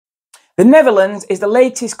The Netherlands is the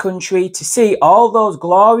latest country to see all those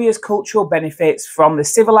glorious cultural benefits from the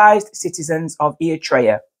civilized citizens of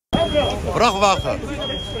Eritrea. Vrachtwagen.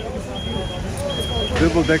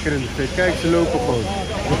 Dubbeldekker in de steek. Kijk, ze lopen gewoon.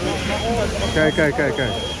 Kijk, kijk, kijk,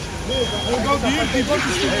 kijk.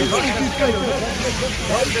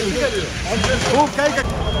 Oh, kijk.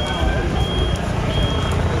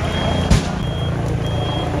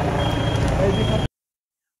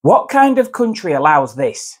 What kind of country allows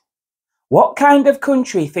this? What kind of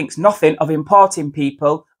country thinks nothing of importing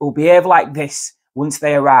people who behave like this once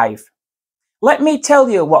they arrive? Let me tell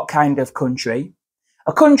you what kind of country.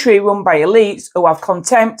 A country run by elites who have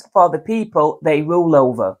contempt for the people they rule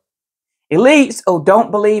over. Elites who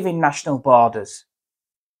don't believe in national borders.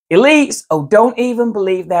 Elites who don't even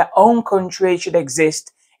believe their own country should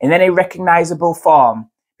exist in any recognisable form,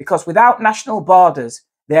 because without national borders,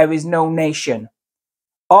 there is no nation.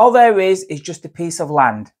 All there is just a piece of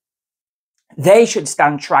land. They should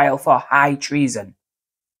stand trial for high treason.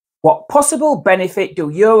 What possible benefit do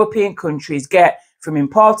European countries get from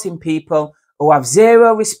importing people who have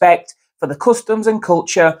zero respect for the customs and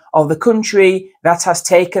culture of the country that has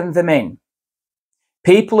taken them in?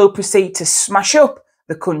 People who proceed to smash up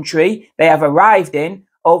the country they have arrived in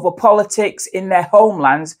over politics in their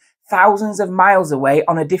homelands thousands of miles away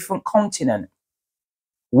on a different continent.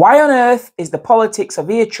 Why on earth is the politics of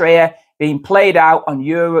Eritrea being played out on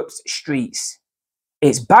Europe's streets?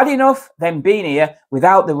 It's bad enough them being here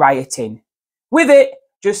without the rioting. With it,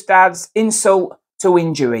 just adds insult to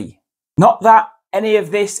injury. Not that any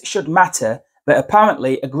of this should matter, but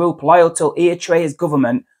apparently a group loyal to Eritrea's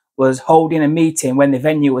government was holding a meeting when the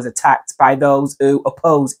venue was attacked by those who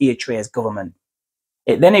oppose Eritrea's government.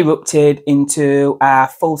 It then erupted into a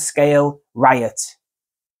full-scale riot.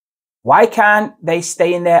 Why can't they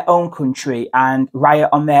stay in their own country and riot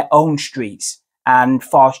on their own streets and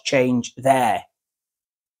force change there?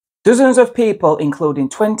 Dozens of people, including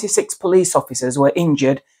 26 police officers, were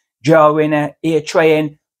injured during an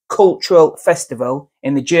Eritrean cultural festival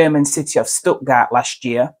in the German city of Stuttgart last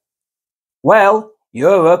year. Well,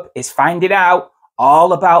 Europe is finding out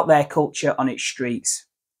all about their culture on its streets.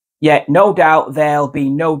 Yet no doubt there'll be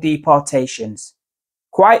no deportations.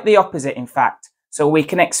 Quite the opposite, in fact. So we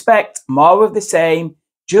can expect more of the same,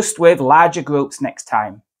 just with larger groups next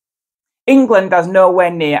time. England has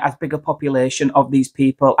nowhere near as big a population of these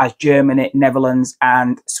people as Germany, Netherlands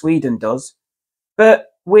and Sweden does. But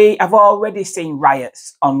we have already seen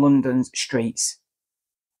riots on London's streets.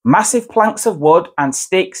 Massive planks of wood and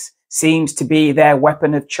sticks seems to be their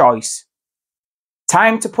weapon of choice.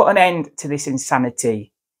 Time to put an end to this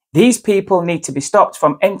insanity. These people need to be stopped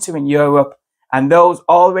from entering Europe, and those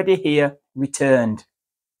already here returned.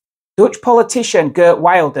 Dutch politician Geert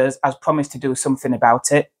Wilders has promised to do something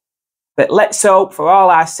about it, but let's hope for all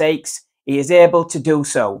our sakes he is able to do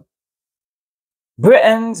so.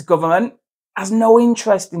 Britain's government has no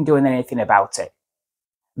interest in doing anything about it,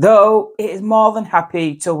 though it is more than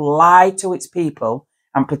happy to lie to its people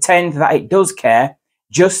and pretend that it does care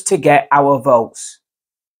just to get our votes.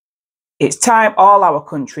 It's time all our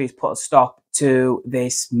countries put a stop to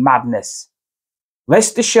this madness.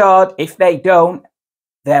 Rest assured, if they don't,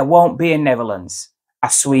 there won't be a Netherlands, a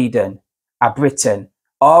Sweden, a Britain,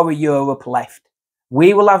 or a Europe left.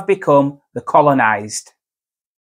 We will have become the colonised.